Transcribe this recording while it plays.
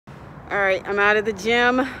All right, I'm out of the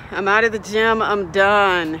gym. I'm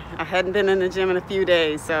done. I hadn't been in the gym in a few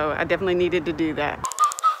days, so I definitely needed to do that.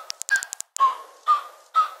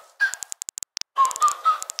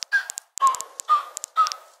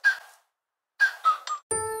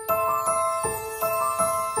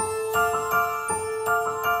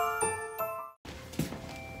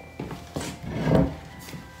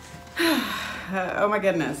 Oh my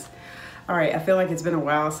goodness. All right, I feel like it's been a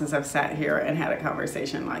while since I've sat here and had a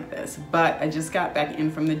conversation like this, but I just got back in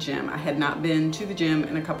from the gym. I had not been to the gym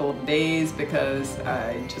in a couple of days because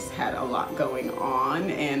I just had a lot going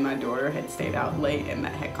on and my daughter had stayed out late and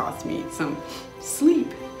that had cost me some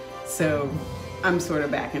sleep. So I'm sort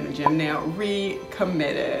of back in the gym now,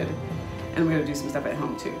 recommitted, and I'm gonna do some stuff at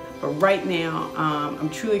home too. But right now, I'm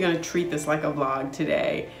truly gonna treat this like a vlog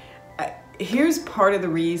today. Here's part of the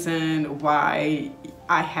reason why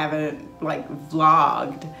I haven't like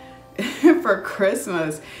vlogged for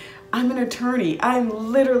Christmas. I'm an attorney.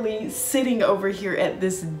 I'm literally sitting over here at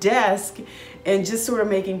this desk and just sort of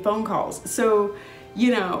making phone calls. So, you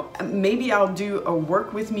know, maybe I'll do a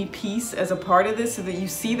work with me piece as a part of this so that you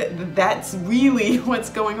see that that's really what's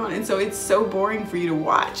going on. And so it's so boring for you to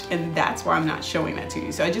watch, and that's why I'm not showing that to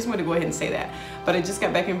you. So I just want to go ahead and say that. But I just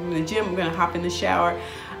got back in from the gym. I'm gonna hop in the shower.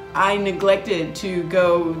 I neglected to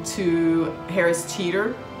go to Harris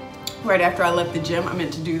Teeter right after I left the gym. I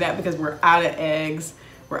meant to do that because we're out of eggs,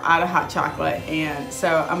 we're out of hot chocolate, and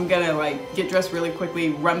so I'm gonna like get dressed really quickly,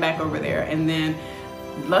 run back over there, and then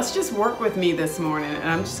let's just work with me this morning, and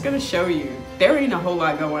I'm just gonna show you. There ain't a whole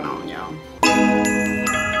lot going on, y'all.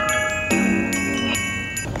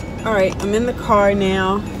 All right, I'm in the car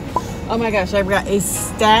now. Oh my gosh, I've got a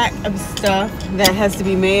stack of stuff that has to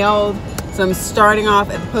be mailed. So I'm starting off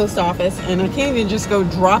at the post office, and I can't even just go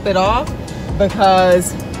drop it off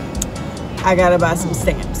because I gotta buy some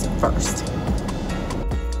stamps first.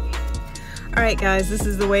 All right guys, this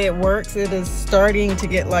is the way it works. It is starting to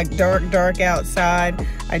get like dark outside.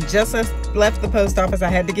 I just left the post office. I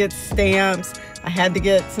had to get stamps. I had to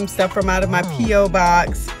get some stuff from out of my P.O.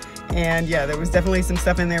 box. And yeah, there was definitely some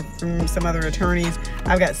stuff in there from some other attorneys.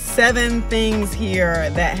 I've got 7 things here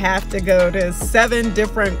that have to go to 7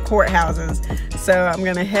 different courthouses. So I'm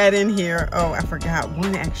gonna head in here. Oh, I forgot.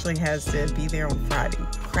 One actually has to be there on Friday.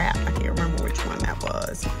 Crap, I can't remember which one that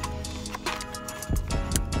was.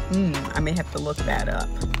 I may have to look that up.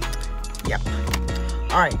 Yep.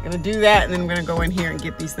 All right, gonna do that, and then I'm gonna go in here and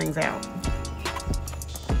get these things out.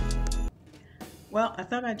 Well, I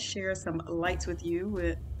thought I'd share some lights with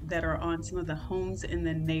you that are on some of the homes in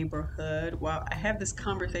the neighborhood while I have this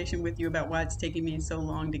conversation with you about why it's taking me so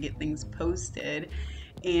long to get things posted.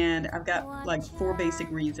 And I've got like 4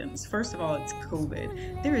 basic reasons. First of all, it's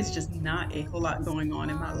COVID. There is just not a whole lot going on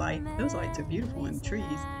in my life. Those lights are beautiful in the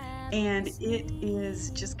trees. And it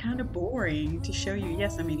is just kind of boring to show you,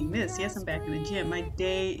 yes, I'm eating this, yes, I'm back in the gym. My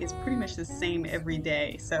day is pretty much the same every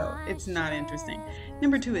day, so it's not interesting.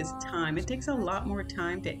 Number 2 is time. It takes a lot more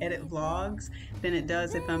time to edit vlogs than it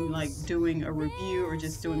does if I'm like doing a review or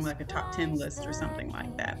just doing like a top 10 list or something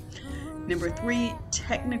like that. Number 3,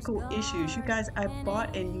 technical issues. You guys, I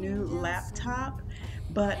bought a new laptop,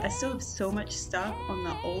 but I still have so much stuff on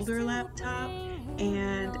the older laptop,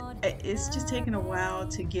 and it's just taken a while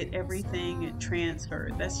to get everything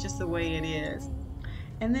transferred. That's just the way it is.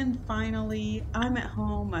 And then finally, I'm at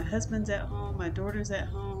home, my husband's at home, my daughter's at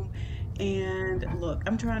home, and look,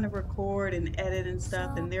 I'm trying to record and edit and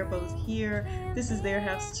stuff, and they're both here. This is their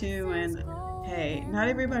house too, and hey, not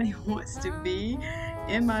everybody wants to be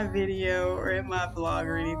in my video or in my vlog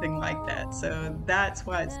or anything like that, so that's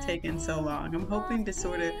why it's taken so long. I'm hoping to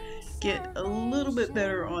sort of get a little bit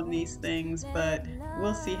better on these things, but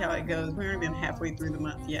we'll see how it goes. We haven't been halfway through the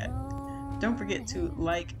month yet. Don't forget to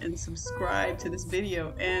like and subscribe to this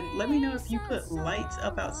video, and let me know if you put lights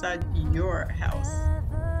up outside your house.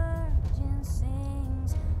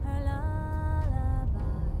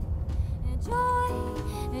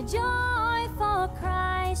 Joy, for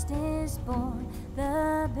Christ is born,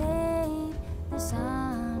 the baby.